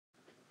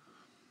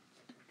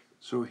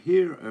So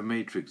here a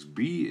matrix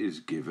B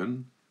is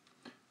given.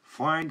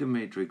 Find a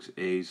matrix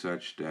A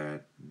such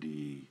that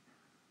the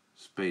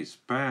space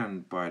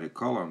spanned by the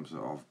columns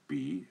of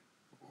B,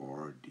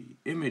 or the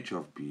image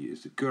of B,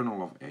 is the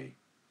kernel of A.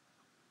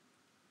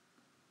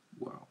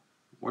 Well,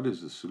 what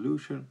is the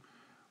solution?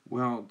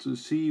 Well, to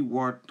see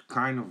what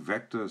kind of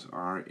vectors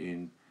are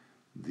in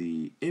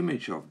the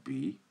image of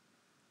B,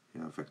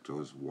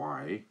 vectors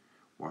y,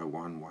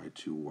 y1,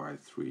 y2,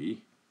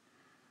 y3,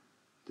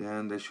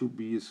 then there should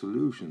be a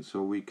solution.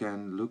 So we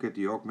can look at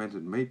the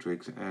augmented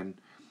matrix and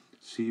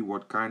see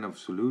what kind of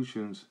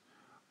solutions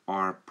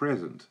are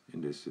present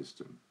in this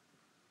system.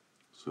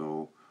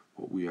 So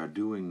what we are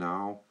doing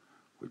now,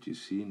 what you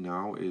see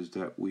now, is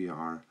that we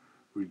are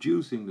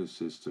reducing the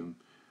system.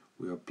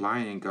 We are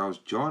applying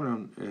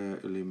Gauss-Jordan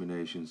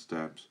elimination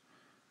steps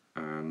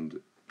and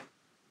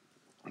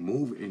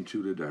move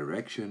into the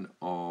direction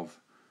of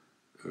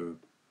the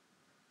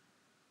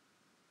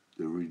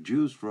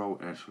reduced row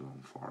echelon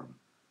form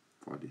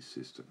for this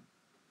system.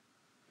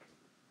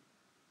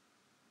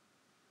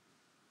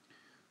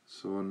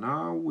 So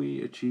now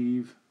we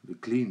achieve the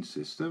clean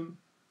system,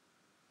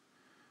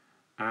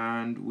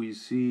 and we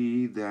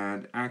see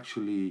that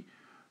actually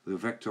the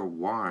vector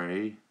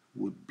y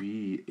would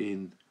be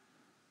in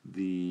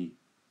the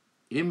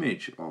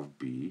image of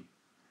B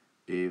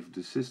if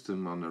the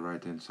system on the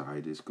right hand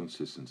side is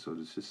consistent. So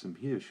the system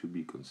here should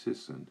be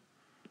consistent.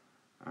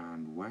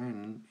 And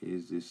when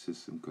is this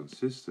system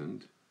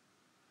consistent?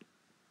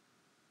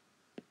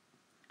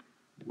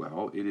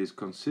 Well, it is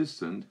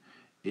consistent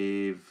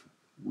if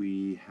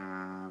we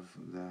have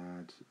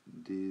that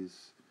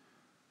this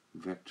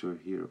vector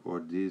here,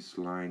 or this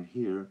line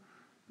here,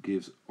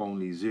 gives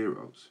only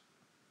zeros.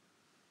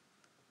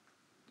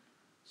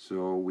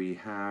 So we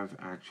have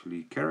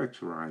actually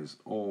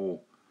characterized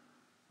all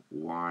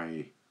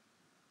y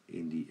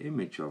in the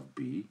image of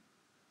B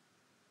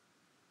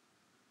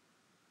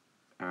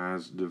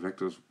as the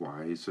vectors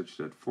y such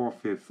that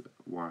 4/5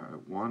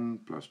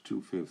 y1 plus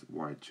 2/5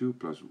 y2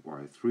 plus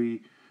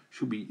y3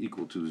 should be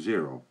equal to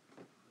 0.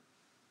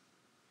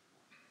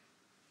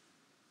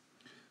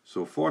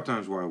 So 4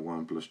 times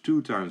y1 plus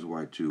 2 times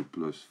y2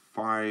 plus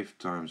 5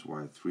 times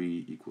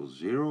y3 equals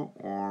 0,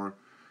 or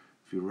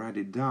if you write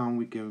it down,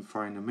 we can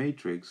find a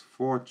matrix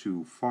 4,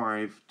 2,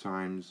 5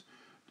 times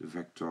the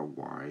vector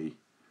y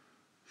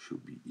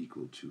should be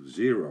equal to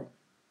 0.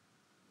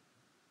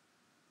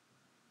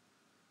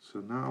 So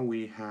now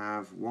we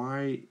have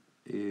y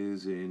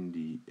is in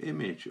the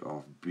image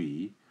of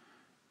B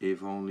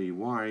if only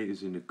y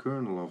is in the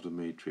kernel of the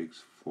matrix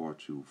 4,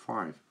 2,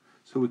 5.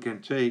 So we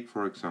can take,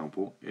 for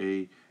example,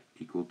 A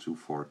equal to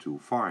 4, 2,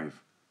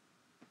 5.